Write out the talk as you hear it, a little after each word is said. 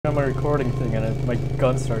on my recording thing and my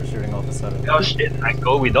gun started shooting all of a sudden. Oh shit,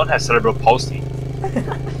 Michael, we don't have cerebral palsy.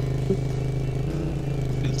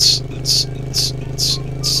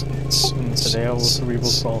 Today I will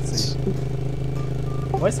cerebral palsy.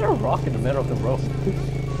 Why is there a rock in the middle of the road?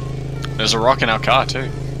 There's a rock in our car too.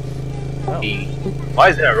 Oh. Why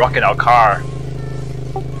is there a rock in our car?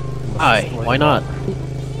 Hi, why not?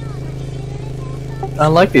 I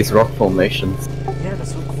like these rock formations. Yeah,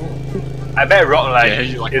 that's so cool. I bet rock like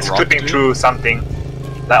is rock, clipping dude? through something.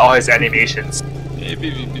 Like all his animations.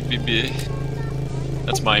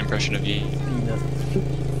 That's my impression of you.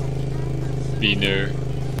 Beaner.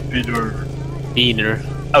 Beaner.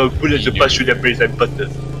 I will put it to butt through the brains like butter.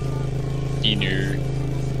 Beaner.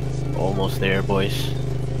 Almost there, boys.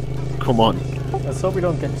 Come on. Let's hope we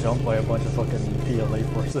don't get jumped by a bunch of fucking PLA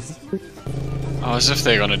forces. Oh, as if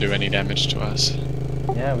they're gonna do any damage to us.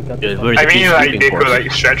 Yeah, we got Good, the we're I the mean, like, peacekeeping they could forces.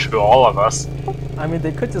 like stretch through all of us. I mean,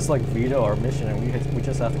 they could just like veto our mission and we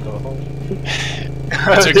just have to go home.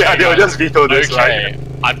 It's okay, Yeah, they'll guys. just veto this, Okay, right?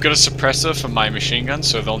 I've got a suppressor for my machine gun,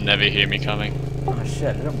 so they'll never hear me coming. Oh shit,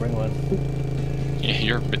 I didn't bring one. Yeah,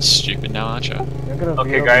 you're a bit stupid now, aren't you? You're gonna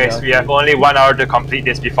Okay veto guys, me we have only 1 hour to complete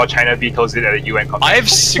this before China vetoes it at the UN I conference. have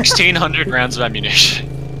 1,600 rounds of ammunition.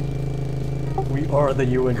 We are the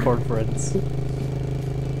UN conference.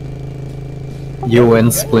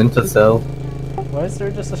 UN Splinter Cell. Why is there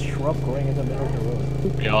just a shrub growing in the middle of the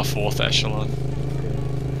road? We are 4th echelon.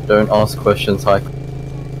 Don't ask questions, Hike.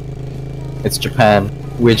 It's Japan.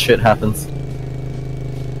 Weird shit happens.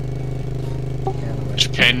 Anyway.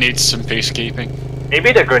 Japan needs some peacekeeping.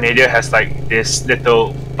 Maybe the Grenadier has like this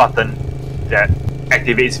little button that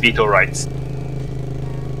activates veto rights.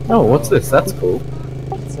 Oh, what's this? That's cool.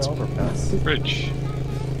 It's an overpass. Bridge.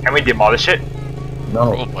 Can we demolish it?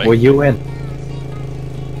 No, Probably. we're UN.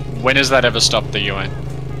 When has that ever stopped the UN?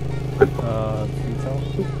 Veto?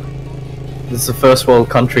 This is a first world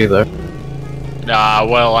country, though. Nah,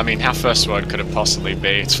 well, I mean, how first world could it possibly be?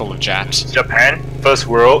 It's full of Japs. Japan, first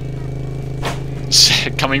world.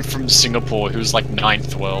 Coming from Singapore, who's like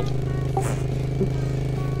 9th world.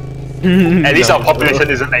 At least our population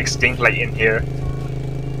isn't extinct like in here.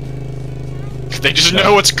 They just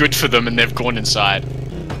know what's good for them and they've gone inside.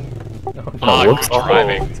 Oh, whoops. Good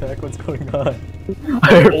driving. Attack, what's going on?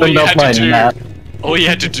 I All opened you up had my to do, map. all you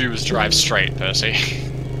had to do was drive straight, Percy.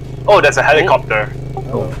 Oh, there's a helicopter.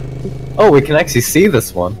 Oh, Oh, we can actually see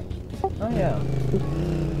this one. oh yeah.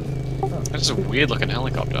 That's a weird looking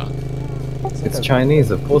helicopter. It's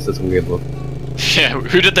Chinese, of course it's weird look. Yeah,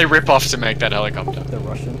 who did they rip off to make that helicopter? The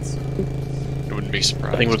Russians. I wouldn't be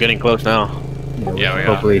surprised. I think we're getting close now. Yeah, we are.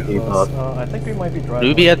 Probably keep up. I think we might be driving. Do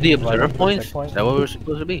we be at the driving observer to point? checkpoint. Is that what we're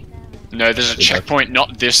supposed to be? No, there's a checkpoint,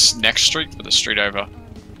 not this next street, but the street over.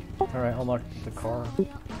 Alright, I'll mark the car.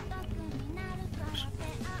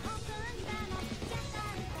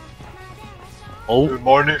 Oh, Good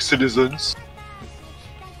morning, citizens.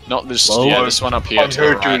 Not this, Whoa. yeah, this one up here. I'm to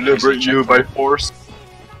here the to right, is the liberate you by checkpoint. force.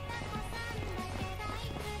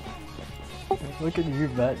 Look at you,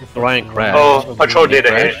 Matt. You're Ryan fucking Crash. right. Oh, patrol did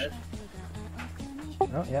Crash. ahead.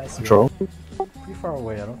 Oh, yeah, I see control. him. Pretty far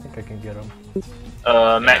away, I don't think I can get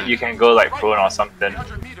him. Matt, you can go like prone or something.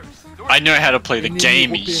 I know how to play the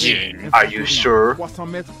game, Ying. Are you sure?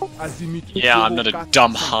 Yeah, I'm not a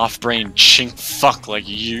dumb half-brained chink fuck like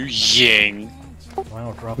you, Ying.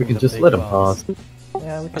 Wow, dropping We can the just big let him bombs. pass.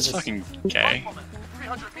 Yeah, we can That's just... fucking gay.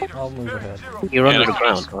 I'll move ahead. You're Yeah, under the that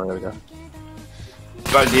ground. Oh, there we go.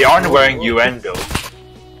 But they aren't wearing UN though.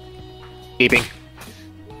 Keeping.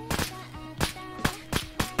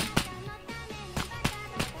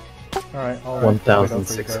 Alright, alright.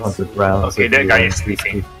 1,600 rounds. Okay, of that guy UN is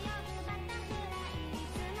sleeping.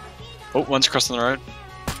 Oh, one's crossing the road.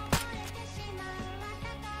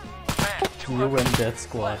 UN Death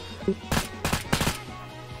Squad.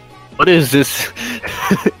 What is this?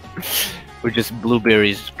 We're just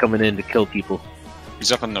blueberries coming in to kill people.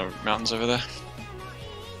 He's up in the mountains over there.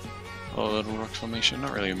 Oh, little rock formation.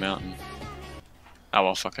 Not really a mountain. Oh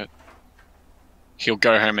well, fuck it. He'll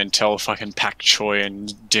go home and tell fucking Pak Choi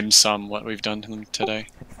and Dim Sum what we've done to them today.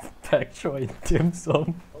 Pak Choi Dim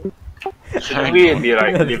Sum. Shouldn't we be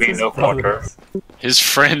like Yeah, living in this the is probably- water? His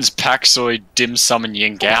friends Pak Choi, Dim Sum, and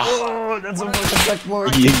Yin Gao. Oh, that's a fucking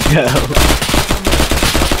checkpoint. Yeah.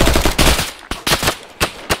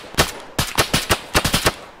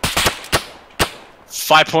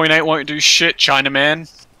 5.8 won't do shit, Chinaman.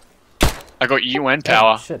 I got UN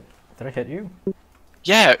power. Oh, shit. Did I hit you?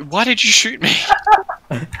 Yeah, why did you shoot me?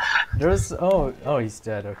 There's... Oh, he's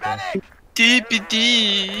dead, okay.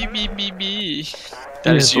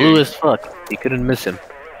 That is blue you. as fuck. You couldn't miss him.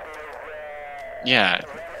 Yeah.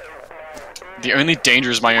 The only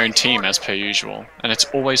danger is my own team, as per usual. And it's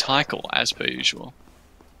always Heikel, as per usual.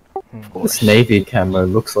 This navy camera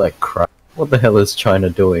looks like crap. What the hell is China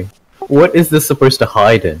doing? What is this supposed to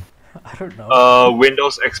hide in? I don't know.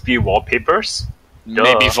 Windows XP wallpapers?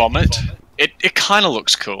 Maybe vomit? It kinda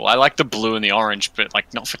looks cool. I like the blue and the orange, but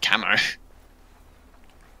like, not for camo.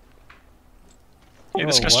 Yeah,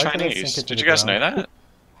 this guy's why did I sink Chinese. it to Did the you guys know ground? that?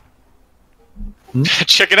 Hmm?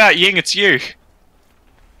 Check it out, Ying, it's you!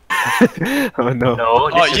 Oh no. No,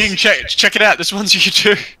 Oh, this Ying, is... check it out, this one's you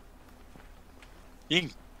too!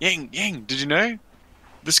 Ying, did you know?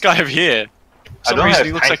 This guy over here. For I some don't reason have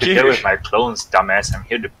he looks time like to you. deal with my clones, dumbass. I'm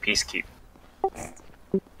here to peacekeep.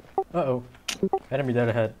 Uh-oh. Enemy dead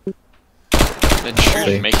ahead. Then shoot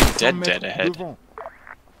Okay. him, make him dead ahead.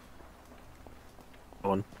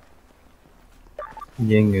 One.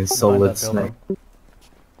 Ying is Behind solid that snake. building.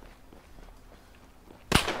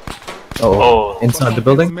 Oh, inside the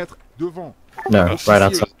building? Devant. No, right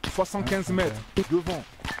outside. 75 mètres. Devant.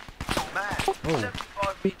 Oh.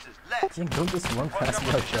 Jing, don't just run past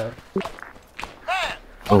me like that.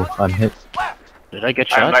 Oh, I'm hit. Did I get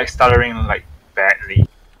I'm shot? like stuttering like badly.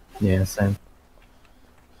 Yeah, same.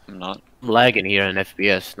 I'm not. I'm lagging here in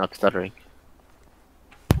FPS, not stuttering.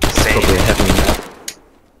 Same. Probably a heavy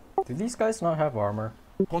map. Do these guys not have armor?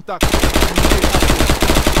 Contact.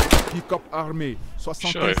 Pick-up armé.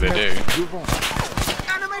 75 Sure, they mètres. do.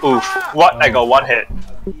 Devant. Oof. What? I got one hit.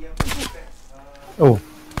 Oh.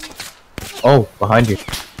 Oh, behind you.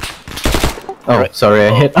 Oh, Right. sorry,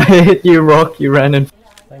 I hit you, Rock. You ran in.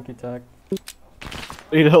 Thank you, Tag.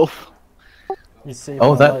 Need help. You saved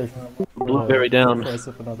Oh, my that- life. Blueberry down. Price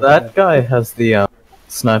of another That head. guy has the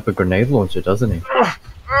sniper grenade launcher, doesn't he?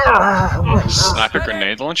 Sniper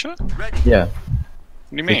grenade launcher? What Yeah, do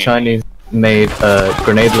you the mean? Chinese made a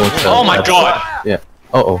grenade launcher. Oh my god! Yeah.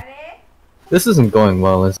 Uh-oh. This isn't going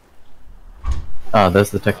well, is it? Ah, there's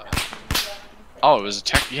the tech. Oh, it was a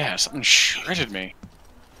tech. Yeah, something shredded me.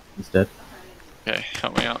 He's dead. Okay,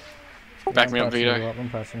 help me out. Back me I'm up, patching you Vito. up, I'm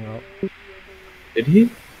patching you up. Did he?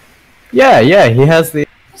 Yeah, he has the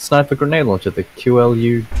sniper grenade launcher, the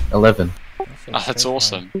QLU-11. Oh, that's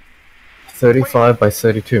awesome. 35 by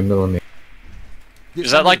 32 millimeter.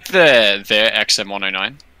 Is that like their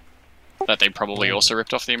XM109? That they probably also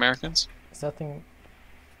ripped off the Americans? Is that thing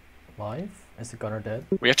live? Is the gunner dead?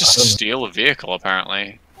 We have to I don't know. steal a vehicle,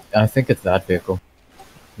 apparently. I think it's that vehicle.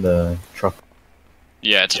 The truck.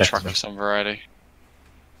 Yeah, it's a Check truck it. of some variety.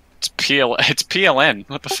 It's PLN.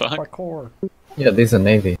 What the fuck? Parkour. Yeah, these are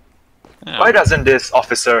Navy. Yeah. Why doesn't this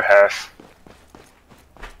officer have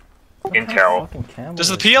What kind of Intel? fucking camera Does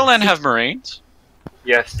the is this? PLN have Marines?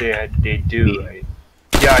 Yes, they do.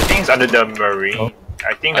 Yeah, I think it's under the Marine. Oh.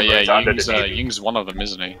 I think Oh the yeah, Marine's under Ying's, the Navy. Ying's one of them,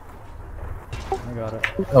 isn't he? I got it.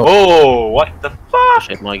 Oh, what the fuck?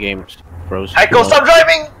 Shit, my game's frozen. Heiko, stop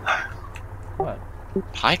driving! What?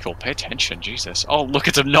 Heikel, pay attention, Jesus. Oh, look,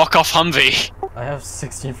 it's a knockoff Humvee! I have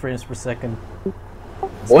 16 frames per second.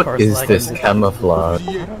 This What car's is lagging. this camouflage?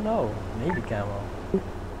 I don't know. Maybe camo.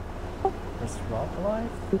 Is Rock alive?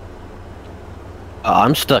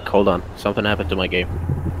 I'm stuck, hold on. Something happened to my game.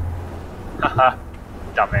 Haha,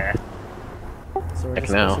 dumbass. So we're Heck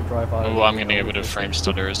just no. supposed to drive out of Oh, the I'm getting a road. bit of frame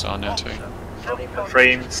stutter as well now, too.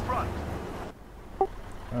 Frames. Rock.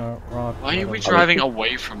 Why are we whatever. driving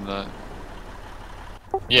away from the...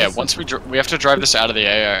 Yeah, once we have to drive this out of the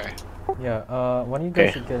AO. Yeah, when you guys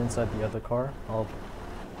Okay. should get inside the other car, I'll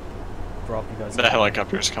drop you guys. The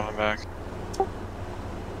helicopter's coming back.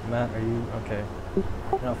 Matt, are you okay?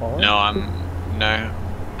 You're not following? No, no.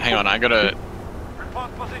 Hang on, I gotta...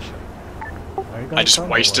 Are you I just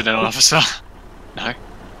wasted an officer. No.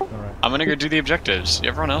 Alright, I'm gonna go do the objectives.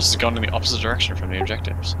 Everyone else has gone in the opposite direction from the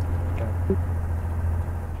objectives. okay.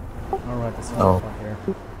 Alright, this is Oh. fun here.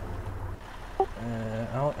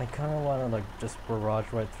 I kinda wanna like just barrage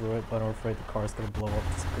right through it, but I'm afraid the car's gonna blow up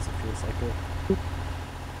just because it feels like it.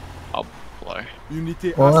 I'll blow.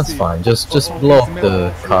 Unité Well, that's AC. fine. Just blow up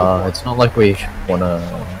the car. It's not like we wanna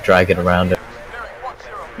drag it around it.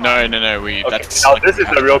 No, Okay, that's now like this is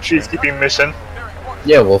we the real have to. peacekeeping mission.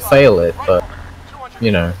 Yeah, we'll fail it, but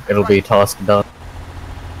you know, it'll be task done.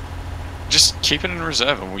 Just keep it in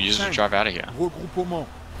reserve and we'll use it to drive out of here. Regroupement.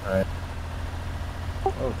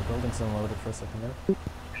 Oh, the building's unloaded for a second there.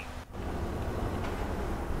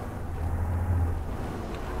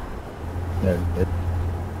 No, it-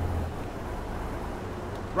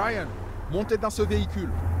 Ryan, montez dans ce véhicule.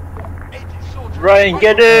 Ryan,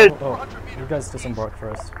 get it! Oh, you guys disembark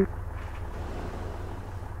first.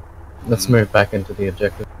 let's move back into the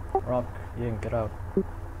objective. Rock, Ying, get out.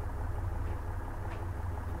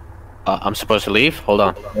 I'm supposed to leave? Hold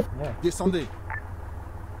on. Yeah. Descendez.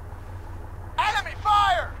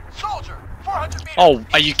 Oh,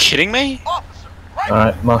 are you kidding me?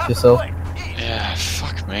 Alright, mark yourself. Yeah,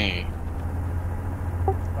 fuck me.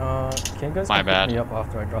 Can you guys My pick bad. me up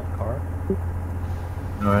after I drop the car?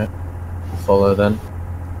 Alright. Follow then.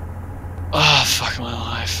 Ah, fuck my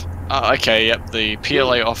life. Okay, yep, the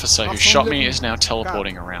PLA officer who shot me is now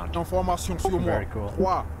teleporting around. Information sur moi. Very cool.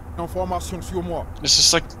 3. Information sur moi. Is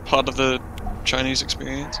this like part of the Chinese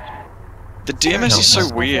experience? The DMS is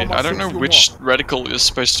so weird. I don't know which reticle is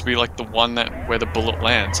supposed to be like the one that where the bullet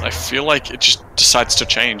lands. I feel like it just decides to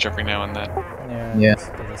change every now and then. Yeah. Yeah.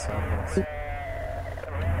 This happens.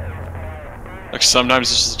 Like sometimes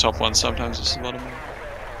this is the top one, sometimes this is the bottom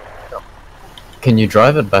one. Can you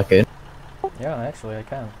drive it back in? Yeah, actually I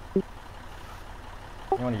can. You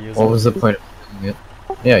wanna use What it? was the point of doing it?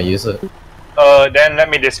 Yeah, use it. Then let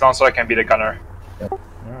me dismount so I can be the gunner.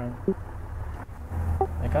 Alright.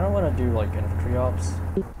 I kinda wanna do like infantry ops.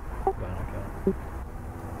 But okay.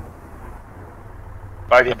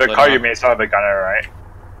 But if the car you made is not the gunner, right?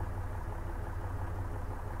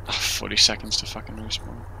 40 seconds to fucking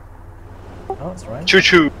respawn. Oh, it's Ryan. Choo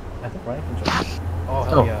choo. I think Ryan can jump. Oh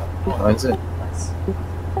hell Oh. yeah. Mine's it. Nice.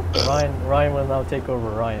 Ryan will now take over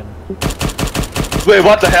Ryan. Wait,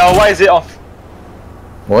 what the hell? Why is it off?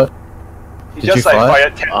 What? He Did just you like fire?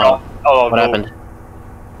 fired 10 rounds. Oh What no. happened?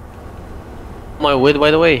 My way,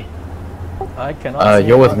 by the way. I cannot see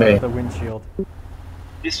you're with under me. the windshield.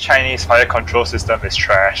 This Chinese fire control system is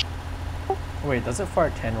trash. Wait, does it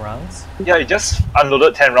fire 10 rounds? Yeah, it just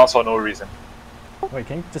unloaded 10 rounds for no reason. Wait,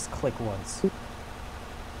 can you just click once?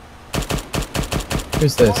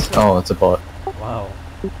 Who's this? Oh, it's a bot. Wow.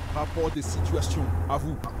 Rapport de situation. À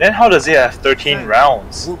vous. Then how does it have 13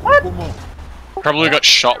 rounds? Regroupement. Probably got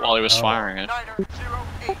shot while he was Oh. firing it.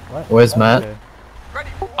 What? Where's Matt? Okay.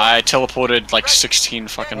 I teleported like 16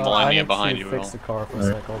 fucking I millennia need behind to you fix all. the car for a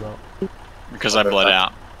sec, hold up. Because I bled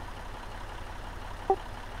out.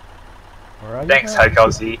 Where are you Thanks, now?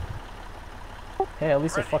 Haikal Z. Hey, at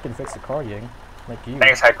least I fucking fixed the car, Ying. Like you.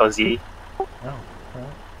 Thanks, Haikal Z. Oh, alright.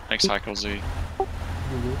 Thanks, Cycle Z.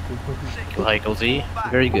 Michael Z.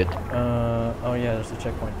 Very good. Oh yeah, there's a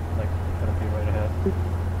checkpoint, like, gonna be right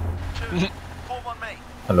ahead.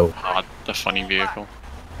 Hello. Ah, the funny vehicle.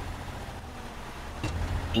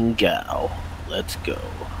 Ingao. Let's go.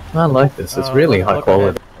 I like this. It's really high look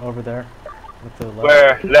quality. ahead, over there. Look to the left.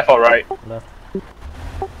 Where? Left or right? Left.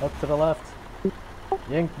 Up to the left.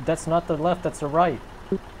 Ying, that's not the left, that's the right.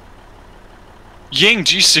 Ying,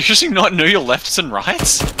 do you seriously not know your lefts and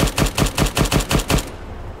rights?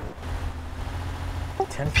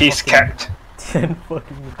 10 Peace fucking- cat. 10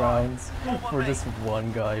 fucking grinds for just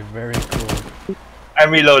one guy, very cool.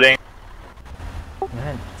 I'm reloading.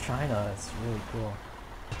 Man, China is really cool.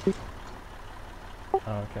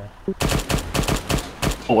 Oh, okay.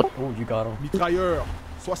 What? Oh, you got him. Mitrailleur.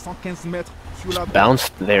 75 mètres sur la droite.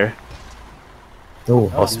 Bounced there. Oh, Oh,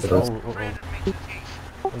 hospitals.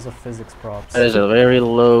 Those are physics props. That is a very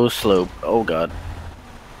low slope. Oh god.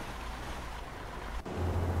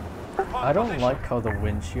 I don't like how the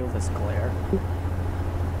windshield has glare.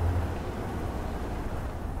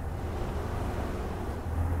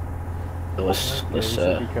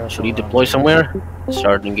 Should we deploy somewhere?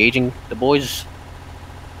 Start engaging the boys.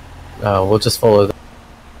 We'll just follow them.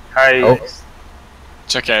 Hi. Oh.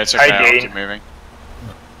 It's okay, Hi, I'll Dane. keep moving.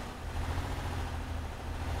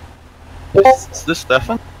 Is this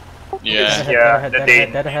Stefan? Yeah. Yeah, the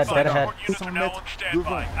Dane. Dead ahead, dead ahead. 100 mètres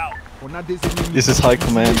devant. On a des ennemis. This is high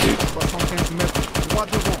command, dude. 75 mètres droit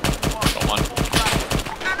devant. Got one.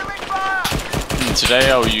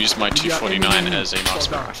 Today I'll use my 249 as a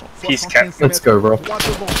marksman rifle. Peace cat. 75 Let's go, bro. droit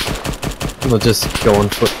devant. We'll just go on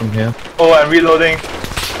foot from here. Oh, I'm reloading.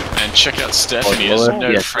 And check out Stephanie has Lord, no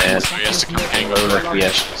yes, friends, man. so he has to come hang over Lord,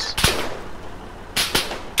 recreations.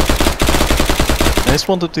 I just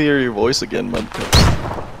wanted to hear your voice again, man.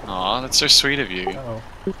 Aw, that's so sweet of you. Uh-oh.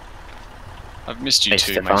 I've missed you Hey,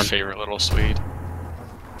 too, my Stefan. favorite little Swede.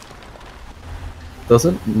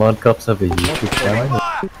 Doesn't Modcups have a YouTube channel?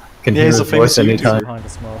 Can Yeah, hear he's his a famous voice anytime. Behind the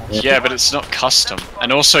smoke. Yeah, but it's not custom.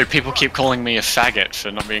 And also, people keep calling me a faggot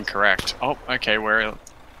for not being correct. Oh, okay, where...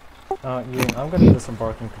 Ian, I'm gonna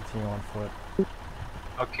disembark and continue on foot.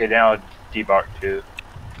 Okay, then I'll debark too.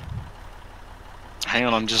 Hang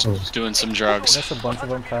on, I'm just doing some drugs. There's a bunch of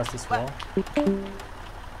them past as well.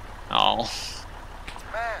 Oh.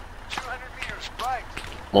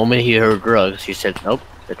 Moment he heard drugs, he said, "Nope,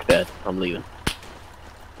 that's bad. I'm leaving."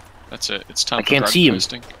 That's it. It's time I for can't drug see him.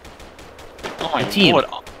 posting. Oh my see him. lord.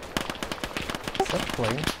 Is that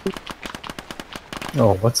plane?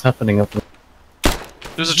 Oh, what's happening up there?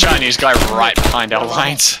 There's a Chinese guy right behind our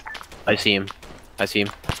lines. I see him. I see him.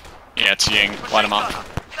 Yeah, it's Ying. Light him up.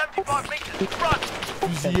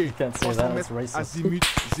 Fusillé. You can't say 300 that, it's mètres, racist.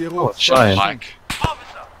 azimut, 0. Oh, it's fine. Mike.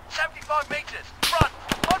 Officer, 75 meters, front,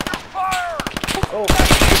 under fire! Oh.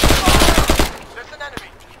 There's an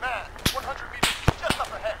enemy, man, 100 meters, just up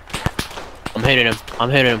ahead. I'm hitting him. I'm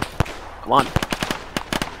hitting him. Come on.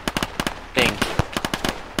 Dang.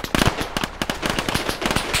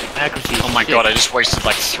 Accuracy. Oh my god, I just wasted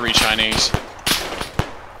like 3 Chinese.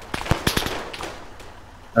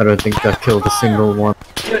 I don't think I killed a single one.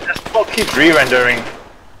 Dude, the smoke keeps re-rendering.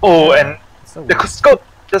 Oh, and So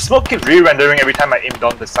the smoke keeps re-rendering every time I aim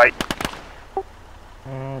down the sight.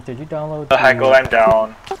 did you download The Haggle, I'm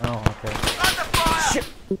down. Oh, okay.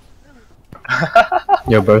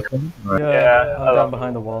 You're both of them? Right. Yeah, I'm down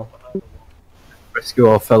behind the wall. Rescue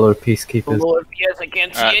our fellow peacekeepers. Lord, yes, I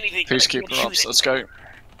can't see Alright, anything. peacekeeper ops, let's go.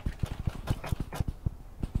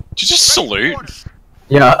 Did you just salute?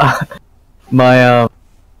 Yeah, my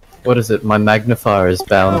what is it? My magnifier is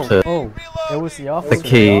bound to Oh, it was the officer. the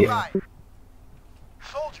key.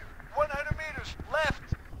 Soldier, 100 meters,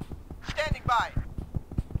 left. Standing by.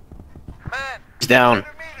 Man, He's down.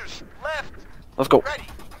 100 meters, left. Let's go. Ready.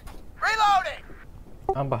 Reloading!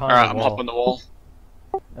 I'm behind Alright, the I'm wall. hopping the wall.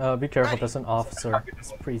 Be careful, there's an officer.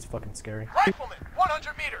 It's pretty fucking scary. Rifleman,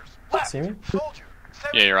 100 meters, left. See me? Soldier,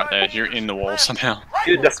 Yeah, you're right there. 75 You're in the wall meters, somehow. left.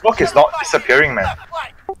 Dude, the smoke is not disappearing, man. Left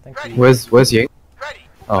flank. Thank Ready. you. Where's Ying? Ready.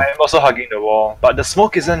 Oh. I'm also hugging the wall, but the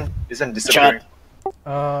smoke isn't disappearing.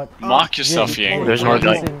 Mark yourself, Yang. There's another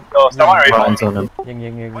guy. No, someone already found Rounds me. on him.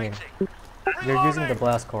 Ying. Waiting. You're using the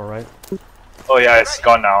blast core, right? Oh yeah, it's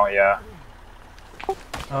gone now, yeah.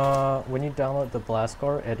 When you download the blast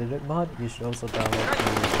core edited mod, you should also download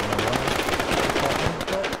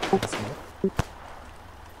the smoke.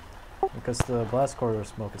 Because the blast core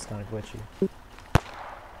smoke is kind of glitchy.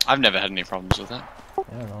 I've never had any problems with that. I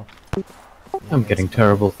don't know. I'm getting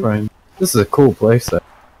terrible frame. This is a cool place though.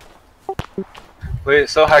 Wait,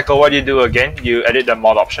 so Heiko, what do you do again? You edit the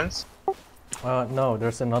mod options? No,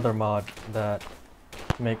 there's another mod that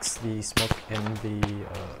makes the smoke in the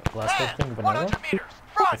blast core thing vanilla. 100 meters,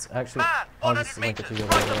 front. It's actually, Man, I'll 100 just link it to meters,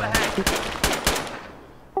 you right later up on. ahead.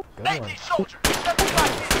 Good one. Yankee soldier,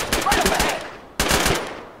 75 meters, right up ahead.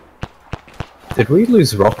 Did we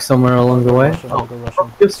lose rock somewhere along the way? Russian, I'll go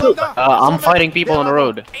Russian. Yes, sir. I'm fighting people on the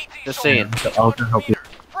road. Just saying. I'll go help you.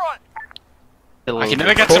 Front. I can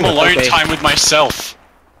never get some alone time with myself.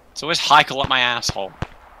 It's always Heikel up my asshole.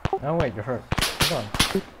 Oh wait, you're hurt. Hold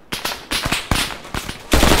on.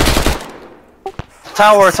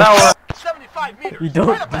 Tower! 75 meters, You don't-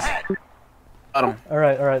 right up ahead. Got him.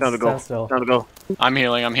 Alright, Time to go. stand still. Time to go. I'm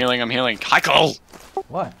healing. Heikel!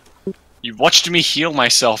 What? You watched me heal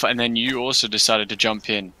myself and then you also decided to jump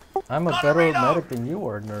in. I'm a better medic than you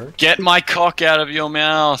are, nerd. Get my cock out of your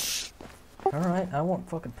mouth! Alright, I won't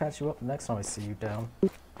fucking patch you up the next time I see you down.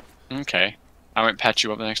 Okay. I won't patch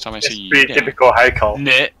you up the next time I It's see you. pretty down. typical Heiko.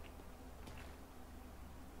 Net.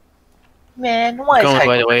 Man, why Going, is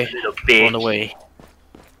by Heiko the way. a little On bitch? the way.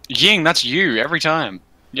 Ying, that's you every time.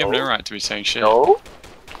 You have no No. right to be saying shit. No?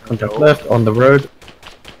 Contact left on the road.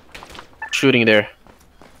 Shooting there.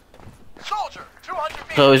 Soldier, 200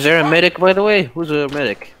 meters. So is there a front. medic, by the way? Who's a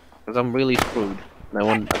medic? Because I'm really screwed. I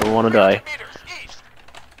don't want to die. 300 meters east.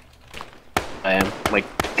 I am. My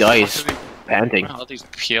guy's panting. Wow, these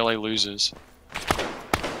PLA losers.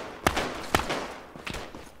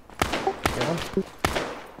 Get him?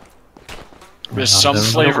 There's some don't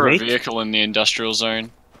know. flavor of Wait. vehicle in the industrial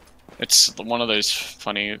zone. It's one of those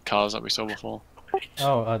funny cars that we saw before.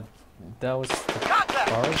 Oh, that was the car Contact.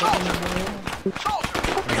 that you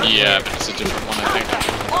Soldier. Yeah, but it's a different one, I think.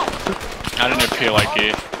 Officer. I don't know PLA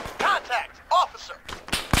gear. Contact. Officer.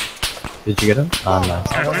 Did you get him? Ah,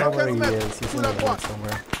 nice. I don't know where he is. He's in the road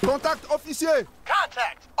somewhere. Contact officier.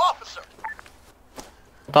 Contact. Officer.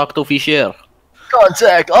 Talk to officier.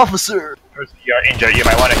 Contact officer! You're injured, you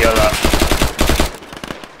might want to heal up.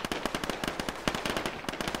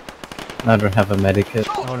 I don't have a medikit.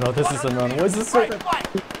 Oh no, this is a nun. What is this? Right flank.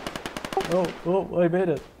 Oh, I made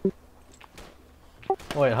it.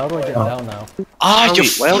 Wait, how do I get down now? Ah, you're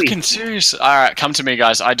Wally. fucking serious. Alright, come to me,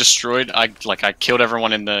 guys. I killed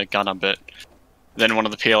everyone in the gunner bit. Then one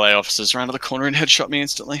of the PLA officers ran to the corner and headshot me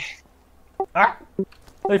instantly. Ah!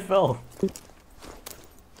 I fell.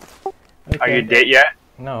 Are you Okay. dead yet?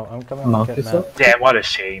 No, I'm coming Mark to get yourself? Matt. Damn, what a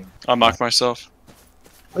shame. I marked myself.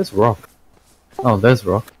 Where's rock? Oh, there's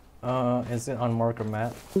rock. Is it on marker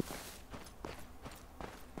Matt?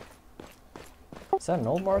 Is that an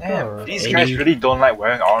old marker or? Damn, these guys really don't like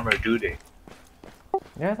wearing armor, do they?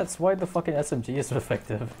 Yeah, that's why the fucking SMG is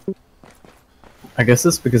effective. I guess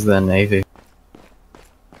it's because they're navy.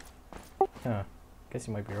 Huh. Guess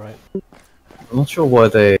you might be right. I'm not sure why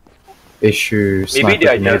they issue Maybe sniper they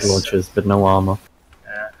are grenade just- launchers, but no armor.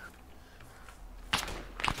 Yeah.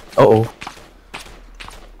 Uh-oh.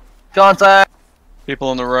 Contact! People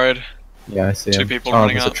on the road. Yeah, I see Two him. people Oh,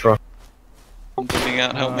 running there's a up. truck. I'm bleeding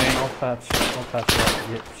out, help me. I'll patch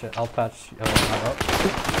yeah, shit, I'll patch up.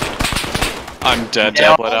 I'm dead,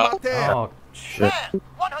 Yeah. bled out. Oh, shit. Man,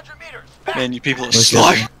 100 meters. Back. Man, you people are Where's slow.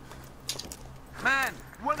 the- Man,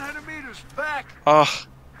 100 meters. Back. Oh,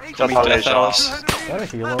 80 got me That's death, how Alice. 200 Is that a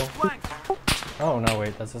meters. helo? Left flank. Oh no,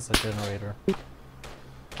 wait, that's just a generator.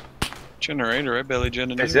 Generator, I barely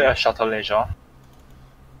generated. Is it a shuttle leisure?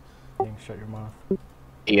 Dang, shut your mouth.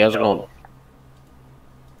 He has gone.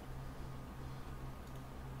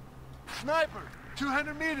 Sniper,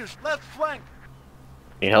 200 meters. Left flank.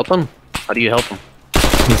 Can you help him? How do you help him?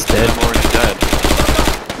 He's dead. I'm already dead.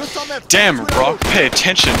 200 mètres. Damn, Rock, pay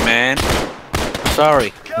attention, man.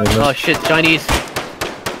 Sorry. Wait, look. Oh shit, Chinese.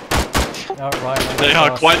 Oh, right. They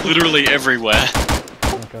are quite literally everywhere.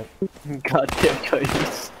 Okay. Goddamn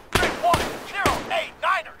Chinese.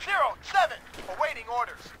 3108907. Awaiting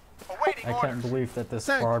orders. Awaiting I orders. can't believe that this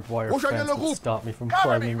Thank- barbed wire Rejoignez fence le would groupe. stop me from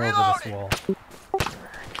Cover me, climbing over this reloading. wall.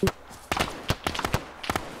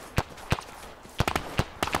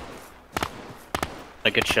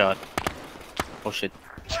 A good shot. Oh shit.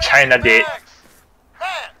 China did.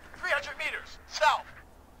 Man, 300 meters. South.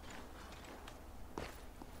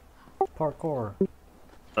 Parkour.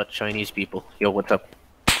 Not Chinese people. Yo, what's up?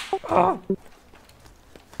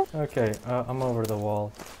 Okay, I'm over the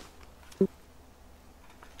wall.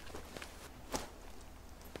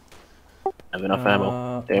 I have enough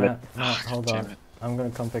ammo. Damn it. Matt, hold Damn on. it. I'm gonna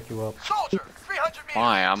come pick you up. Soldier, 300 meters.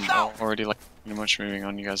 Why? I'm South. already like pretty much moving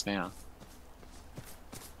on you guys now.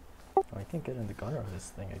 Oh, I can get in the gunner of this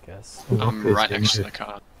thing, I guess. I'm Look, right it's next to the danger.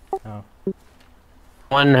 car. Oh,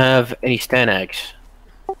 One have any Stanags?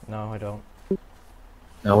 no, I don't.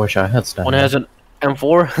 I wish I had stand. One has an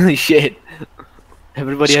M4? Holy shit.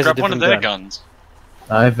 Everybody has a Scrap one of different their gun. guns.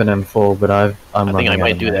 I have an M4, but I'm I think running I out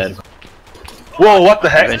might of do that. magazines. Whoa, what the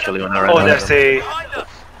heck? Eventually when I run Oh, out of them.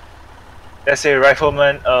 there's a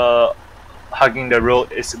rifleman hugging the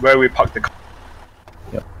road. Is where we parked the car.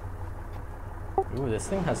 Ooh, this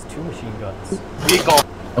thing has 2 machine guns. We go.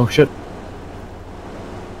 Oh shit.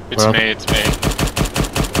 It's Well. me, it's me.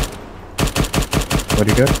 Where'd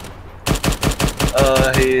you go?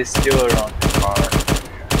 He is still around the car.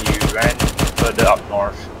 He ran further up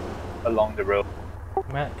north along the road.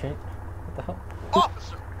 Matt, can you... What the hell?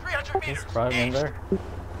 Officer, 300 meters. Just drive in east. there.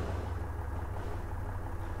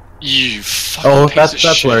 You fucking Oh, piece that's of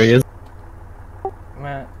shit. where he is.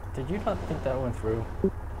 Matt, did you not think that went through?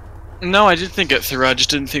 No, I did think it through. I just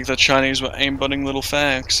didn't think the Chinese were aimbotting little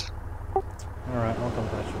fags. Alright, I'll come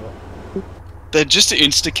patch you up. They're just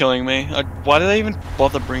insta-killing me. Why do they even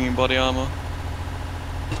bother bringing body armor?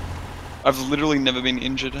 I've literally never been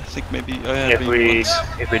injured. I think maybe I have been once.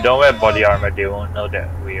 If we don't wear body armor, they won't know that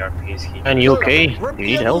we are peacekeepers. Man, you okay? Do you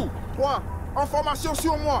need help? Information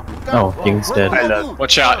sur moi. Oh, King's dead. I love.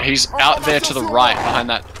 Watch out, he's out there to the right behind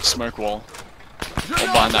that smoke wall. Or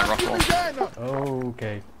behind that rock wall.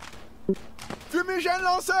 Okay. Fumigène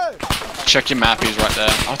lancé. Check your map, he's right there.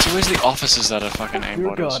 Oh, it's always the officers that are fucking Dear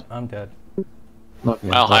aimbotters. God, I'm dead. Not me.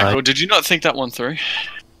 Well, Alright. Michael, did you not think that one through?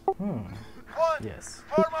 Hmm. One, Yes.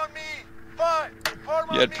 form on me. Five, form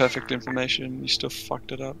on You had me. perfect information, you still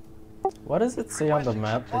fucked it up. What does it say on the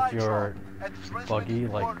map that your buggy,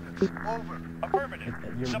 like, Over. Affirmative.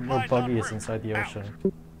 your buggy is inside the ocean?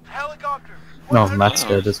 Helicopter. No, 100 Matt's Oh.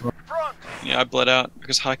 dead as well. Front. Yeah, I bled out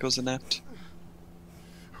because Heiko's inept.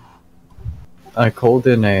 I called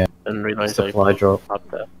in a Didn't realize I supply drop. up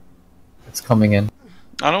there. It's coming in.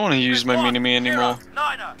 I don't want to use my mini-me anymore.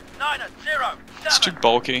 Niner, 0, It's too 7.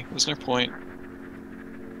 bulky, there's no point.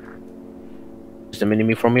 Is the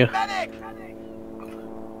mini-me from you? Medic.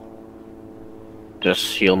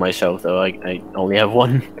 Just heal myself though, I only have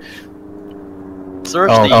one.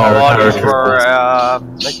 Search Oh, the oh, waters paratroopers. for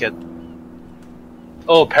naked.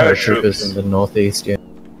 Oh, Paratroopers paratroopers. in the northeast, yeah.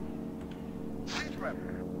 Siege rep.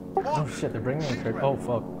 Oh shit, they're bringing in oh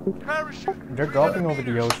fuck. Parachute. They're dropping over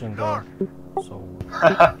the ocean though. So...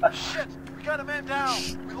 Shit, we got a man down.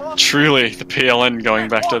 We lost Truly, the PLN going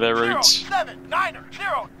back to their 1, 0, roots. 7, Niner,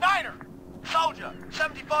 0, Niner. Soldier,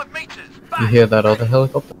 75 meters. You Back. hear that other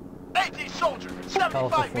helicopter? AT soldier,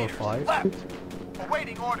 75 meters. 4-5. Left.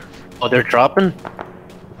 Awaiting orders. Oh, they're dropping?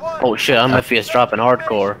 One, Oh shit, I'm if he's dropping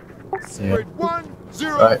hardcore. Yeah. Wait, 1,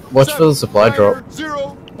 0. Right, watch for the supply drop.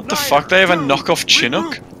 0. What the fuck, they have a knockoff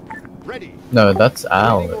Chinook? Ready. No, that's Waiting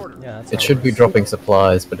ours. order. Yeah, that's It should be ours. dropping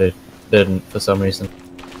supplies, but it didn't for some reason.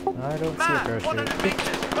 I don't see a man, parachute. 100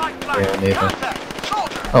 meters. Right flank. Yeah, neither. Contact.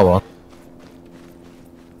 Soldier. Oh well.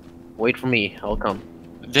 Wait for me. I'll come.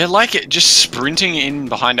 They're like just sprinting in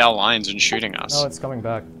behind our lines and shooting us. Oh, it's coming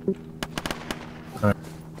back. I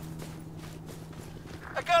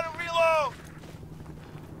gotta reload!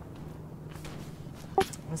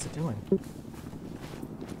 What is it doing?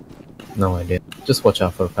 No idea. Just watch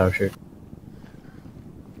out for the parachute.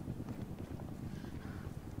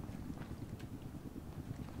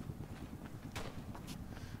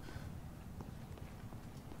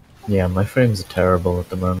 Yeah, my frames are terrible at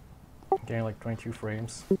the moment. Getting like 22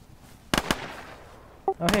 frames.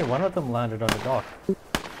 Oh hey, one of them landed on the dock.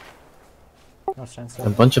 No, stand still. A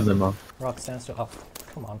bunch of them are. Rock, stand still. Oh,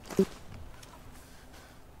 come on.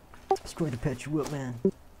 It's going to patch you up, man.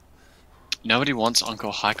 Nobody wants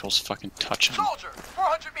Uncle Heichel's fucking touching. Soldier,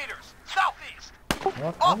 400 meters, southeast!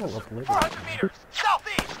 Rock, I will Officer, obliterate 400 you. meters,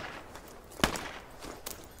 southeast!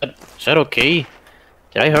 Is that okay?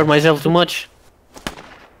 Did I hurt myself too much?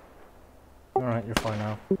 Alright, you're fine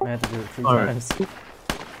now. I had to do it 3 Alright. times.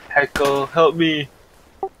 Heiko, help me.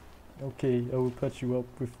 Okay, I will patch you up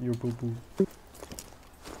with your boo-boo.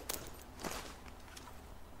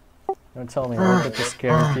 Don't tell me, look at the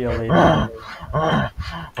scary PLA.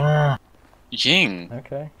 Ying,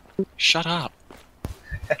 Okay. shut up.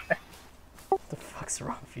 What the fuck's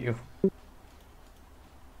wrong with you?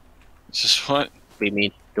 It's just what? Be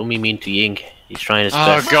mean. Don't be mean to Ying. He's trying his Oh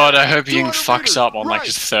best. god, I hope Ying 200 fucks meters, up on like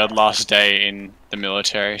his right. 3rd last day in the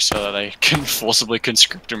military so that they can forcibly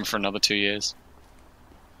conscript him for another 2 years.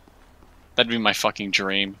 That'd be my fucking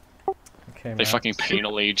dream. Okay, They man. fucking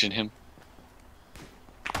penal legion him.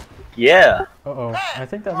 Yeah. Uh-oh, I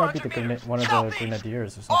think that might be the one of the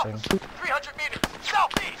grenadiers or something. Officer, 300 meters,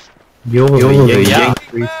 southeast! You're the yeah. Yang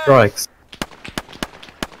 3 strikes.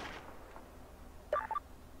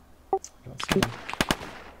 Don't see.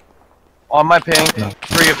 On my ping,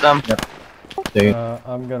 3 of them. Dude,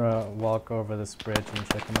 I'm gonna walk over this bridge and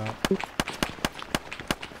check them out.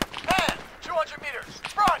 Man, 200 meters,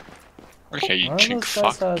 front! Okay, you One of chink those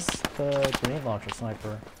guys fuck. has the grenade launcher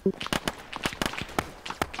sniper.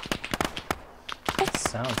 That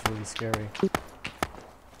sounds really scary.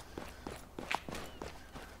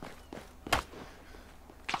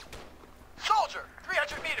 Soldier,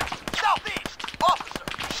 300 meters, southeast! Officer,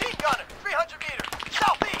 machine gunner, 300 meters,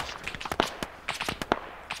 southeast!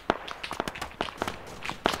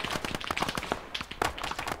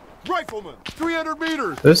 Rifleman, 300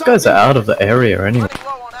 meters. those guys are out of the area anyway. Running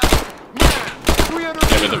low on ammo. Man,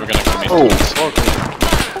 300 Yeah, but they were gonna come in. Oh,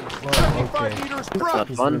 Well, 75 okay. meters Not front.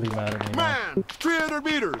 He's fun. really mad at me now. Man, 300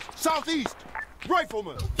 meters southeast.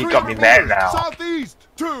 Rifleman, You got me 300 mad meters, now. Southeast,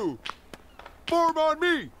 2. Form on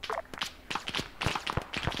me.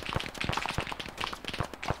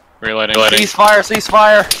 Reloading. Ceasefire,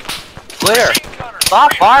 ceasefire. Clear. Machine gunner,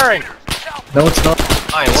 Stop 300 firing. meters, southeast. no, it's not.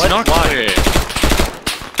 Fine, It's what? not Why? clear.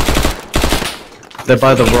 They're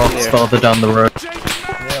by the rocks farther down the road. They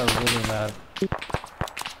are really mad.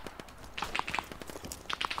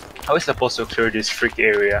 How are we supposed to clear this freak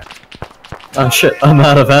area? Oh shit, I'm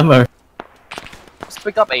out of ammo. Just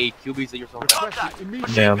pick up a QBs that you're talking about. Contact. Immediate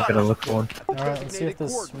Yeah, I'm gonna look for one. Alright, let's see if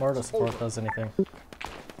this mortar support does anything.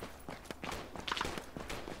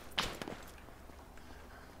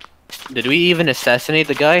 Did we even assassinate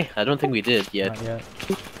the guy? I don't think we did yet. Not yet.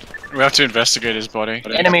 We have to investigate his body.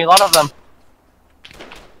 Enemy, a lot of them.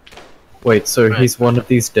 Wait, so he's one of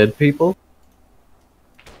these dead people?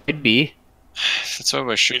 Could be. That's what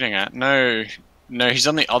we're shooting at. No, he's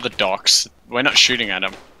on the other docks. We're not shooting at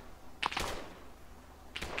him.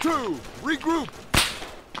 2. Regroup.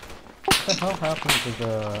 What the hell happened to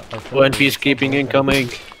the artillery? One peacekeeping incoming.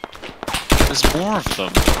 There's more of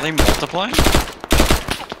them. Are they multiplying?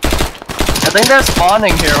 I think they're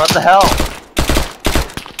spawning here. What the hell?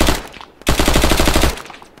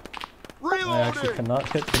 I actually Reloading. cannot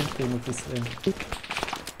hit anything with this thing.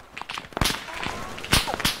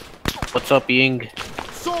 What's up, Ying?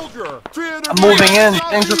 Soldier, 300 I'm moving in.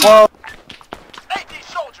 Things are close. AT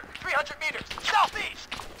soldier, 300 meters, southeast!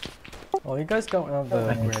 Well, you guys got one of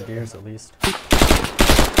the grenadiers at least. I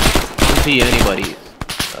don't see anybody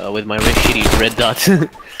with my red shitty red dot.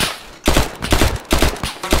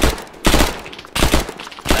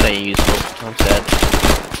 That ain't useful. I'm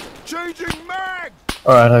sad. Changing mag.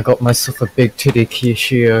 Alright, I got myself a big titty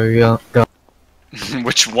Kishio gun.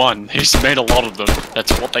 Which one? He's made a lot of them.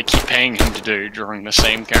 That's what they keep paying him to do during the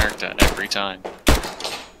same character every time.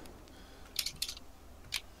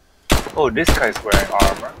 Oh, this guy's wearing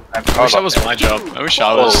armor. I wish that was my job. I wish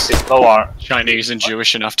I Oh, was it's low armor. Chinese and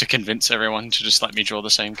Jewish enough to convince everyone to just let me draw the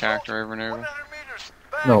same character over and over. 100 meters,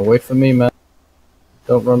 back! No, wait for me, man.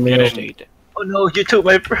 Don't run me Get over. in. Oh no, you took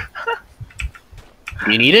my.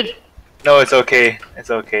 You need it? No, it's okay. It's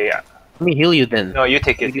okay. Let me heal you then. No, you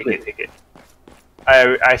take it, take it.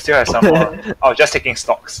 I still have some more. Oh, just taking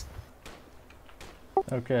stocks.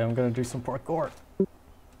 Okay, I'm gonna do some parkour.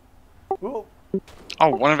 Ooh, Oh,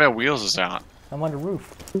 one of our wheels is out. I'm on the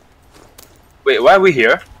roof. Wait, why are we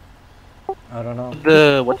here? I don't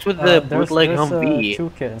know. What's with the There's bootleg a Humvee?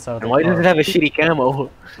 toolkit inside of And that why car. does it have a shitty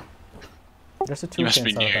camo? There's a You must toolkit be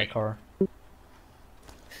inside of new. that car.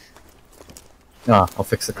 Ah, I'll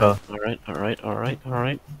fix the car.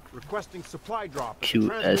 Alright. Requesting supply drop. at the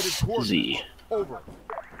transmitted QSZ. coordinates. Over.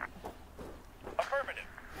 Affirmative.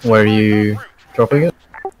 Where are you dropping it?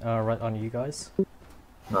 Right on you guys.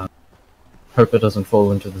 Hope it doesn't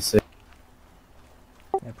fall into the sea.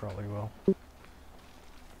 It probably will.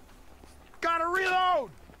 Gotta reload!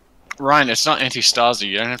 Ryan, it's not anti-Stasi.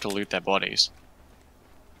 You don't have to loot their bodies.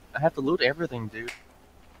 I have to loot everything, dude.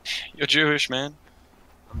 You're Jewish, man.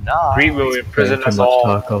 I'm not. Greed will Paying imprison too us much all.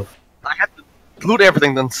 Tarkov. I have to loot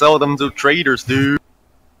everything, then sell them to traders, dude.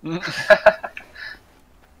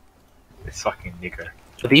 This fucking nigger.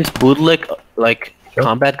 Are these bootleg, like, Sure.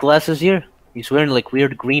 combat glasses here? He's wearing, like,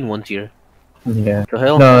 weird green ones here. Yeah. The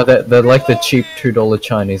hell? No, they're like the cheap $2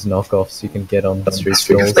 Chinese knockoffs you can get on the street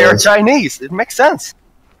Because stalls. they are Chinese. It makes sense.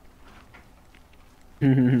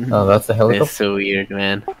 Oh, that's the That's helicopter. so weird,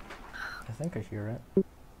 man. I think I hear it.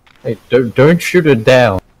 Hey, don't shoot it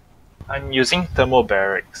down. I'm using thermal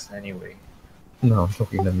barracks anyway. No, I'm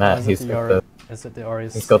talking to Matt. Is He's it got the the Is it the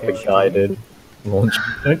RS? he's got the guided launch.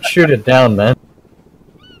 Don't shoot it down, man.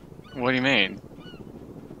 What do you mean?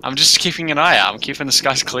 I'm just keeping an eye out. I'm keeping the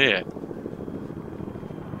skies clear.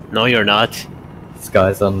 No, you're not.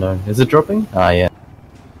 Sky's unknown. Is it dropping? Ah, yeah.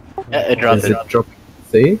 It dropped Is it. it dropping?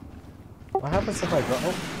 See? What happens if I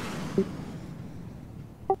drop?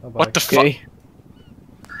 Oh, What the Okay.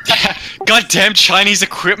 Goddamn Chinese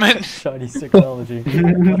equipment! Chinese technology.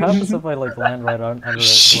 What happens if I like land right on under it?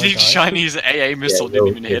 Shitty Chinese AA missile Yeah, didn't you'll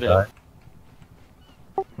even hit get it.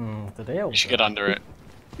 that. Did they You should get under it.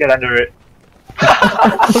 Get under it.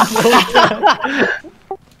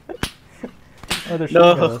 Oh, they're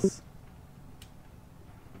No. shooting at us.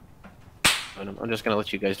 I'm just gonna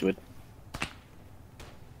let you guys do it.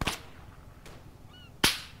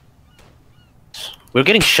 We're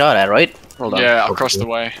getting shot at, right? Hold on. Yeah, across the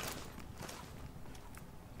way.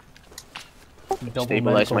 Double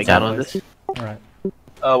Stabilize medical my gun on supplies. this.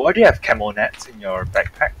 Alright. Why do you have camo nets in your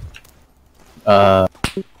backpack?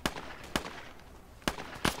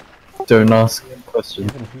 Don't ask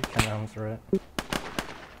questions. Even he can answer it.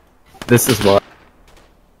 This is why.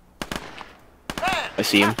 I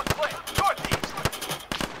see him. Northeast.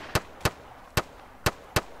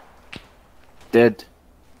 Dead.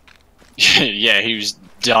 Yeah, he was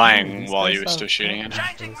dying These while guys you were have still shooting him.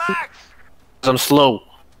 Changing max. I'm slow.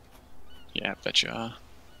 Yeah, I bet you are.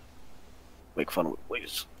 Make fun. Wait.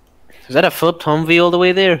 Is that a flipped Humvee all the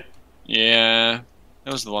way there? Yeah,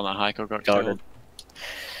 that was the one that Heiko got Got killed.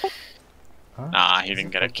 Huh? Nah, he Is didn't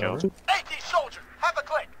it get it flipped over? killed. AT soldier. Have a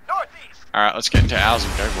click. Northeast. Alright, let's get into ours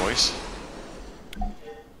and go, boys.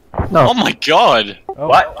 No, Oh my god! Oh,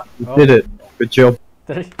 What? you oh, did it. Good job.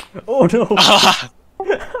 Did I? Oh no!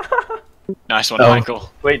 Nice one, Oh.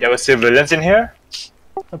 Michael. Wait, there were civilians in here?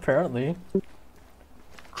 Apparently. Of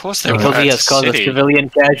course they Because were. he It's has caused a city. civilian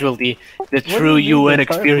casualty. The What do true you mean? UN The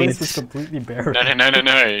entire place was experience. completely barren.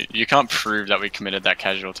 No. You can't prove that we committed that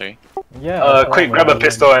casualty. Yeah. that's Quick, all grab a right.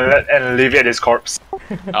 pistol and alleviate his corpse.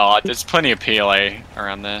 Oh, there's plenty of PLA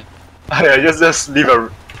around there. Yeah, just leave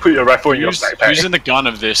put your rifle in your Who's backpack. in the gun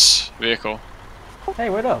of this vehicle? Hey,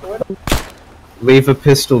 wait up! Leave a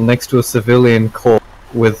pistol next to a civilian corpse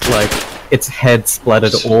with like its head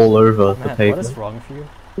splattered all over the Man, what pavement. is wrong with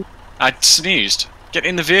you? I sneezed. Get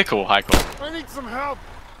in the vehicle, Heiko. I need some help.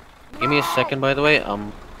 Give me a second, by the way.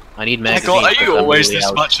 I need magazines. Heiko, are 'cause you I'm always really this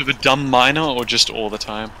out. much of a dumb miner, or just all the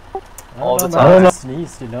time? I don't All know, the man, time. I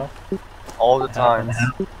sneezed, you know? All the It time.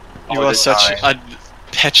 happens. You All are the such time.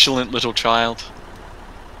 a petulant little child.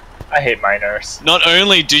 I hate miners. Not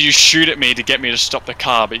only do you shoot at me to get me to stop the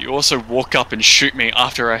car, but you also walk up and shoot me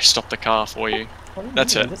after I stop the car for you. What do you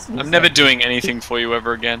That's mean? I it. just sneezed I'm never at doing anything for you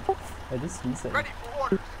ever again. you. I just sneezed at you. Ready for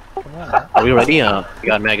orders. Come on, man. Are we ready? We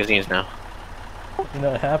got magazines now. You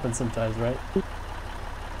know, it happens sometimes, right?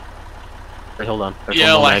 Wait, hold on. There's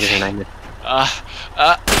Yeah, one more like- magazine I missed.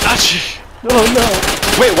 Achoo. Oh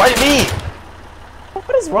no! Wait, why me?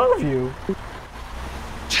 What is wrong with you?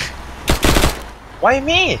 Why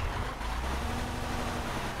me?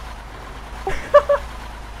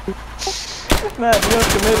 Matt, you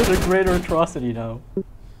have committed a greater atrocity now.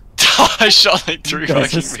 I shot like 3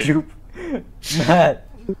 That's a fucking people. scoop. Matt,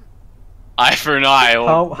 Eye for an eye, or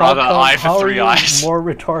how rather come, eye how for are 3 you eyes. more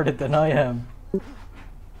retarded than I am?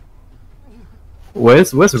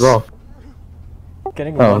 Where's Rock?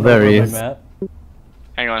 Getting Oh, run there over he by is. Matt.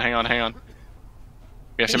 Hang on.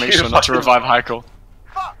 We have to make sure not to revive Heikel.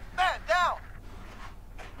 Fuck! Man, down!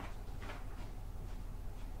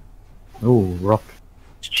 Ooh, Rock.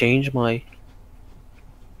 Let's change my.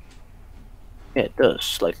 Yeah, it does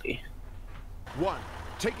slightly. 1.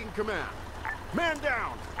 Taking command. Man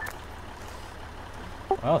down!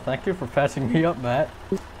 Oh, thank you for patching me up, Matt.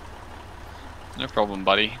 No problem,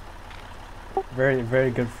 buddy. Very,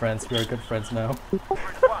 very good friends. We are good friends now.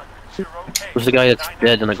 Who's the guy that's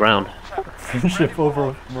dead on the ground? Friendship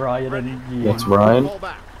over Ryan and Yi. That's Ryan. Fall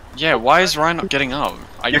back. Yeah, why is Ryan not getting up?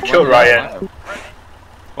 You killed Ryan.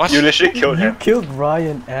 What? You literally killed You him. killed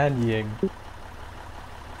Ryan and Ying.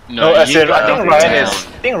 No, I said Ying I think got Ryan down. is. I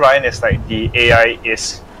think Ryan is like the AI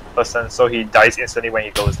is person, so he dies instantly when he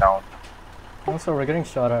goes down. Also, we're getting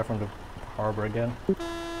shot at from the harbor again.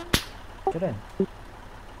 Get in.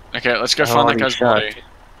 Okay, let's go I'm find that already guy's shot. body.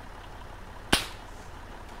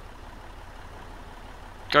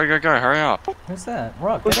 Go, hurry up. Who's that?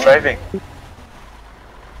 Rock, Who's get in. driving?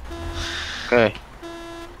 Okay.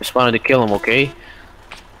 Responded to kill him, okay?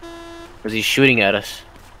 Because he's shooting at us.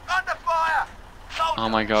 Under fire! Oh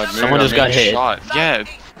my god, move. Someone I'm just got being hit. Shot. Yeah,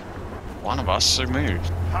 one of us, so move.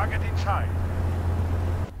 Target in sight.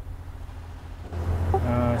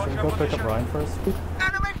 Should we go pick up Ryan first?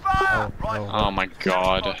 Enemy fire! Oh. Oh my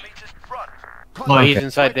god. Meters front. Oh, he's Okay.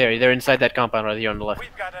 inside there. They're inside that compound right here on the left.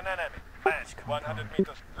 We've got an enemy. Advance 100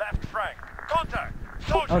 meters left flank. Contact.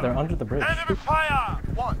 Soldier. Oh, they're under the bridge. Enemy fire!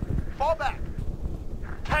 1. Fall back.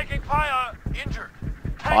 Taking fire. Injured.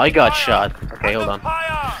 Oh, I got Taking shot. fire. Okay, hold Under on.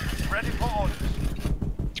 Fire. Ready for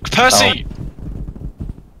orders. Percy!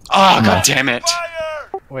 Oh, god damn it.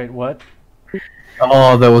 Fire! Wait, what?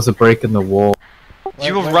 Oh, there was a break in the wall.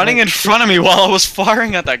 You were running in front of me while I was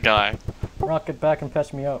firing at that guy. Rock, get back and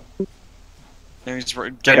patch me up. Now he's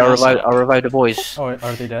Okay, getting us up. I'll revive the boys. Oh, wait,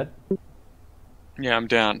 are they dead? Yeah, I'm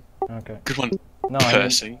down. Okay. Good one, No, I mean,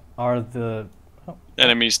 Percy. are the... Oh,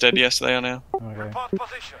 Enemy's dead, yes, they are now. okay. Report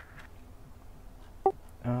position.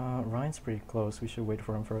 Ryan's pretty close. We should wait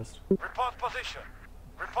for him first. Report position.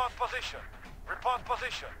 Report position. Report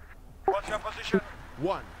position. What's your position?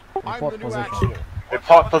 1. I'm Report the new position. actual.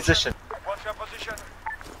 Report position. What's your position?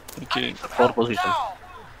 Thank you. Report position. Now.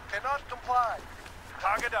 Cannot comply.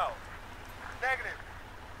 Target out. Negative.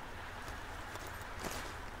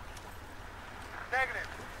 Negative.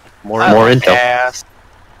 More intel. Yes.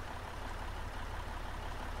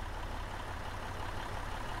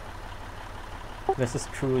 This is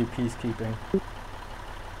truly peacekeeping.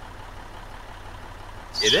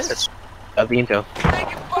 It is. Got the intel.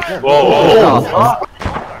 Taking fire. Whoa.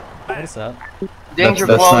 What is that? Danger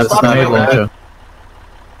That's wall. not Stop sniper it. launcher.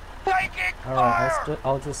 Taking Alright, fire.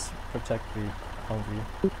 I'll just protect the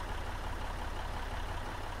Humvee.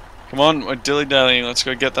 Come on, we're dilly-dallying. Let's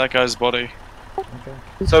go get that guy's body.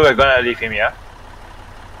 Okay. So we're gonna leave him, yeah?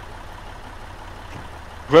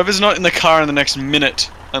 Whoever's not in the car in the next minute,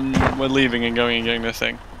 we're leaving and going and getting the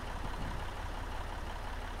thing.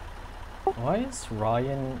 Why is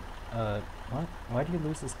Ryan... what? Why do you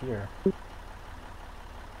lose his gear?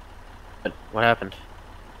 What happened?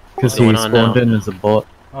 Because What's he going on now? spawned in as a bot.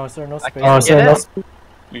 Oh, is there no space? can't get in.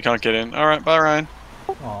 You can't get in. Alright, bye Ryan.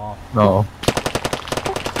 Aw. No.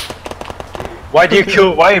 Why do you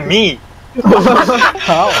kill? Why me?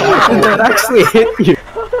 How? That actually hit you.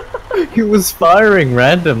 He was firing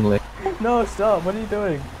randomly. No, stop. What are you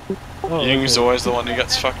doing? Oh, Ying's okay. always the one who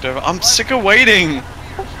gets fucked over. I'm sick of waiting!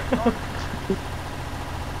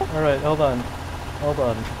 Alright, hold on. Hold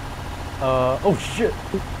on. Oh shit!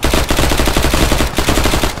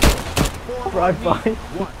 Drive by.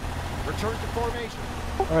 1. Return to formation.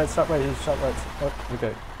 Alright, stop right here, stop right. Oh,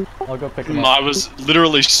 okay. I'll go pick him I up. was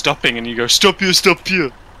literally stopping and you go, stop here,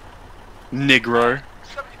 Negro.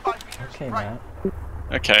 75 meters Okay, right. Matt.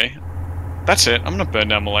 Okay. That's it. I'm gonna burn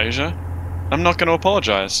down Malaysia. I'm not gonna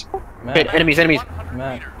apologize. Wait, Matt, enemies. 100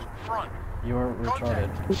 Matt. meters front. you are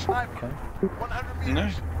retarded. Contact. Sniper. Okay? 100 No.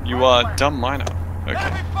 meters. You are dumb minor. Okay.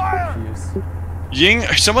 Enemy fire. Fuse. Ying,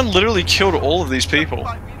 someone literally killed all of these people.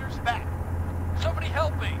 75 meters back. Somebody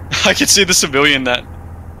help me. I can see the civilian that.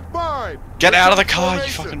 5. Get out of the Return to car,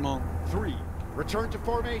 you formation. fucking mom. 3. Return to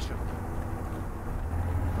formation.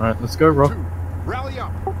 Alright, let's go, Rock. 2. Rally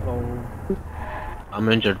up. Oh. I'm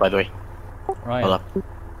injured, by the way. Ryan. Hold up.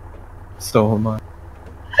 So am I.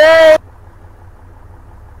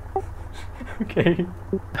 Okay.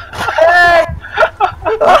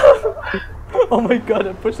 Oh my god,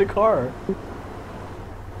 I pushed the car.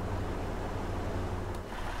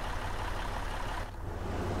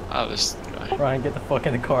 Oh, this guy. Ryan, get the fuck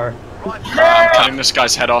in the car. I'm cutting this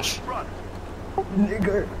guy's head off.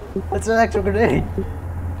 Nigger! That's an actual grenade!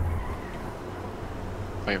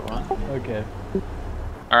 Wait, what? Okay.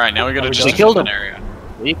 Alright, now we gotta we just done? Killed defend him. an area.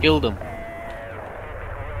 We killed him.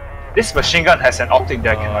 This machine gun has an optic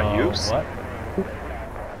that I cannot use. What?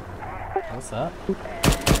 What's that?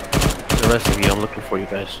 The rest of you, I'm looking for you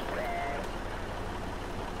guys.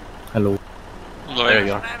 Hello. There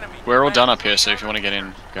you are. We're all done up here, so if you want to get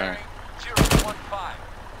in, go. 015.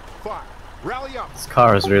 Fire. Rally up. This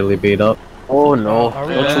car is really beat up. Oh no, Are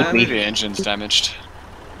we don't done? shoot me. The engine's damaged.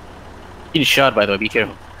 Getting shot by the way, be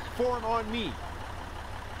careful. Form on me.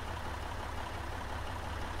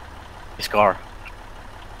 This car.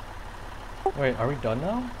 Wait, are we done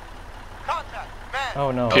now? Contact. Man.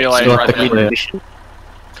 Oh no. PLA Still right have to there. clear.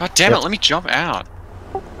 God damn it, let me jump out.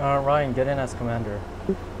 Ryan, get in as commander.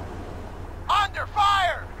 Under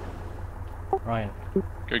fire. Ryan.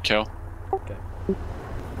 Good kill. Okay.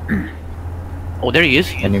 Oh, there he is.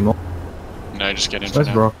 Anymore? No, just get in. Where's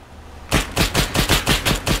now. Brock?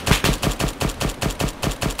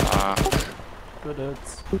 Good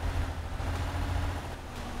hits.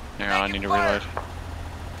 Hang on, I need to reload.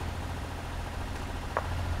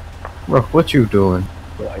 Brock, what you doing?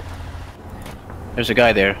 There's a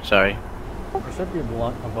guy there, sorry. There should be a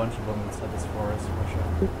bunch of them inside this forest for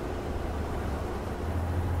sure.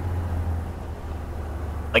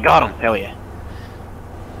 I got him, hell yeah.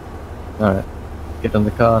 Alright. Get in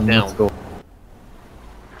the car and Down. let's go.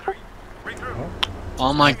 Regroup.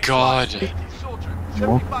 Oh my god. Soldier.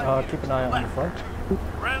 No. 75 Keep an eye on the front.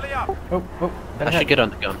 Rally up. Oh, dead I ahead. should get on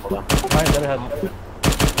the gun, hold on. Ryan, dead ahead.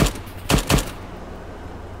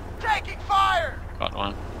 Taking fire. Got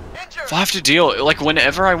one. Injured. If I have to deal, like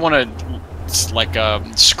whenever I want to, like,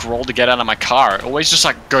 scroll to get out of my car, it always just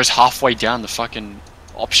like goes halfway down the fucking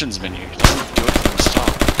options menu. It doesn't do it from the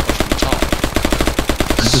start. From the top.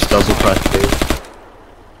 I just double press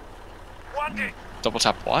Wanted. Double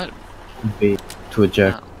tap what? B to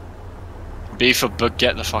eject. B for book,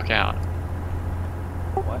 get the fuck out.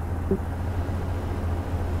 What?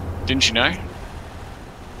 Didn't you know?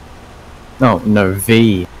 No,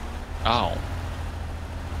 V. Oh.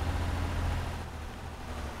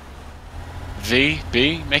 V,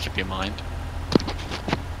 B, make up your mind.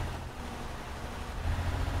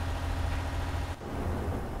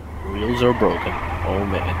 Wheels are broken. Oh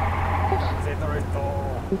man.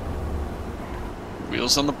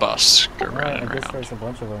 Wheels on the bus, go round Right, and I guess round. there's a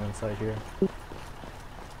bunch of them inside here.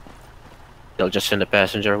 They'll just send a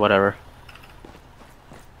passenger, whatever.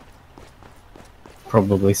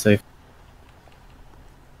 Probably safe.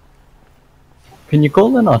 Can you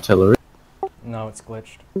call in artillery? No, it's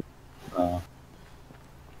glitched.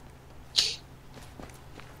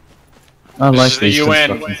 I This like is the these UN.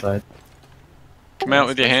 construction sites. Come out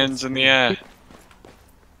with your hands in the air.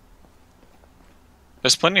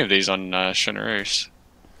 There's plenty of these on Shinaroos.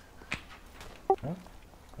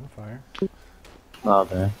 Gunfire. Oh,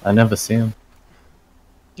 there. I never see them.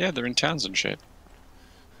 Yeah, they're in towns and shit.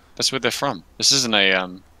 That's where they're from. This isn't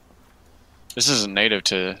a this isn't native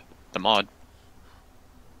to the mod.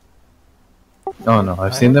 Oh no,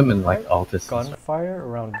 I've seen them in like Altus. Gunfire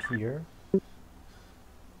around here.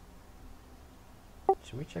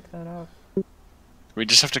 Should we check that out? We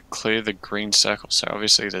just have to clear the green circle, so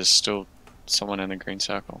obviously there's still someone in the green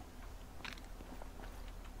circle.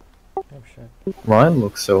 Oh shit. Ryan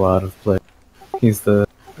looks so out of place. He's the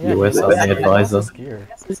Yeah, US he Army lost advisor. his gear.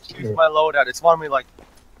 Use my loadout. It's one of me like.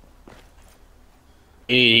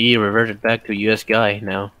 He reverted back to US guy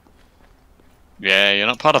now. Yeah, you're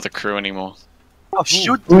not part of the crew anymore. Oh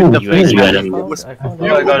shoot! Ooh, with the US face, guy. man. I It was found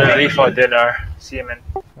I gotta leave for dinner. See you, man.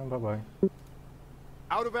 Oh, bye bye.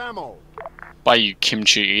 Out of ammo. Bye, you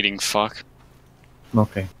kimchi eating fuck.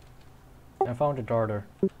 Okay. I found a darter.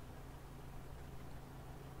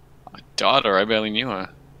 My daughter, I barely knew her.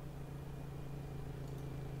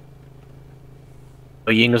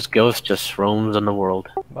 So Ying's ghost just roams on the world.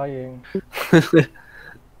 Bye, Ying.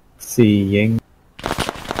 See Ying.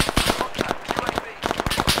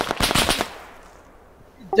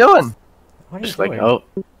 What you doing? What are you Just like, doing? oh,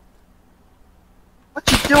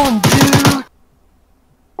 What you doing, dude?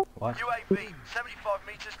 What? UAV 75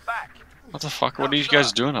 meters back. What the fuck? What are you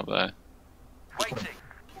guys doing up there? Waiting.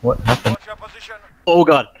 What happened? Watch your position. oh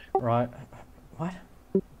god. Right. What?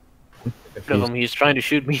 Look at him, he's trying to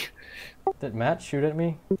shoot me. Did Matt shoot at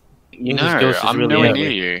me? Ying's No, ghost is I'm really nowhere ugly.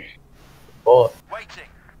 near you. Oh, Waiting.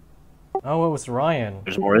 Oh, it was Ryan.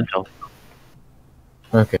 There's more intel.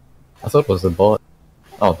 okay. I thought it was the bot.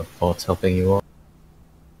 Oh, the bot's helping you out.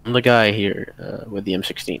 I'm the guy here with the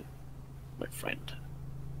M16. My friend.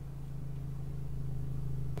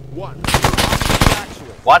 One. Actual.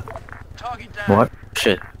 What? Target down. What?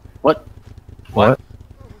 Shit. What? What?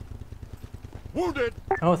 Wounded.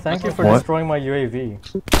 Oh, thank you for What? destroying my UAV.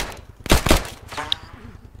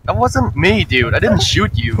 That wasn't me, dude. I didn't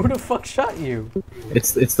shoot you. Who the fuck shot you?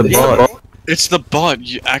 It's the bot. It's the bot,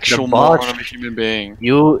 you actual bot. moron of a human being.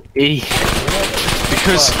 You idiot.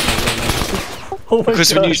 Because Oh my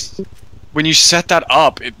because god. when you set that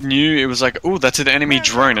up, it knew it was like, oh, that's an enemy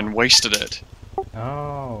drone, and wasted it.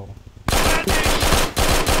 Oh. Do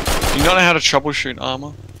you not know how to troubleshoot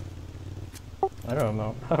armor? I don't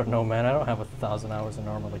know. I don't know, man. I don't have 1,000 hours in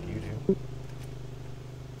armor like you do.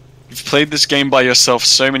 You've played this game by yourself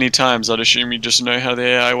so many times, I'd assume you just know how the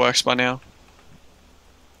AI works by now.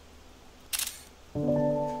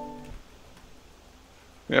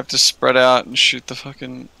 We have to spread out and shoot the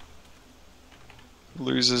fucking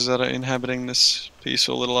losers that are inhabiting this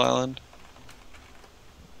peaceful little island.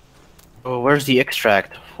 Oh, where's the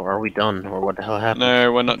extract? Or are we done? Or what the hell happened?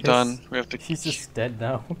 No, we're not Yes. done. We have to. He's just dead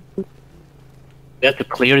now. We have to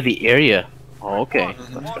clear the area. Oh, okay.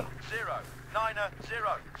 1090.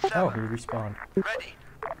 Oh, he respawned. Ready.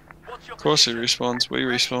 What's your Of course he position? respawns. We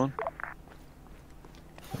respawn.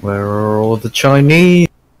 Where are all the Chinese?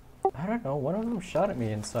 I don't know. One of them shot at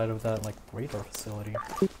me inside of that like radar facility.